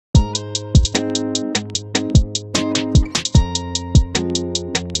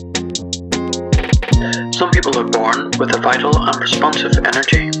Some people are born with a vital and responsive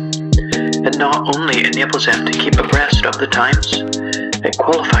energy. It not only enables them to keep abreast of the times, it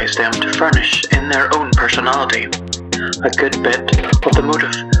qualifies them to furnish in their own personality a good bit of the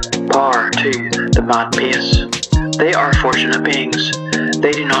motive power to the mad pace. They are fortunate beings.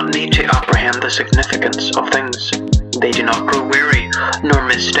 They do not need to apprehend the significance of things. They do not grow weary nor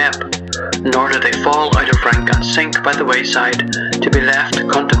misstep, nor do they fall out of rank and sink by the wayside to be left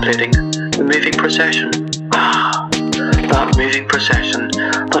contemplating the moving procession. That moving procession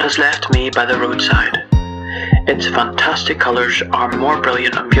that has left me by the roadside. Its fantastic colours are more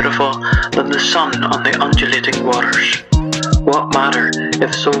brilliant and beautiful than the sun on the undulating waters. What matter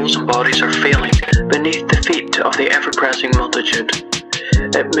if souls and bodies are failing beneath the feet of the ever-pressing multitude?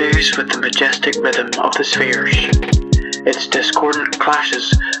 It moves with the majestic rhythm of the spheres. Its discordant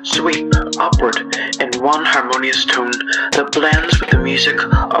clashes sweep upward in one harmonious tone that blends with the music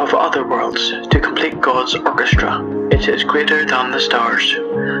of other worlds to complete God's orchestra. It is greater than the stars,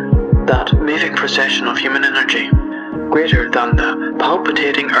 that moving procession of human energy, greater than the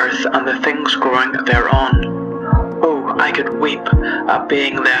palpitating earth and the things growing thereon. Oh, I could weep at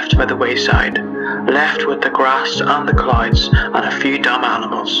being left by the wayside, left with the grass and the clouds and a few dumb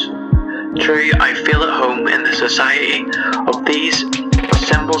animals. True, I feel at home in the society of these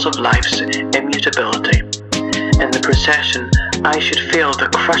symbols of life's immutability. In the procession, I should feel the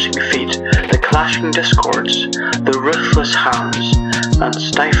crushing feet, the clashing discords, the ruthless hands, and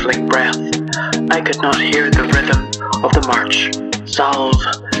stifling breath. I could not hear the rhythm of the march. Salve,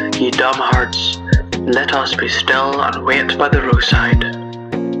 ye dumb hearts, let us be still and wait by the roadside.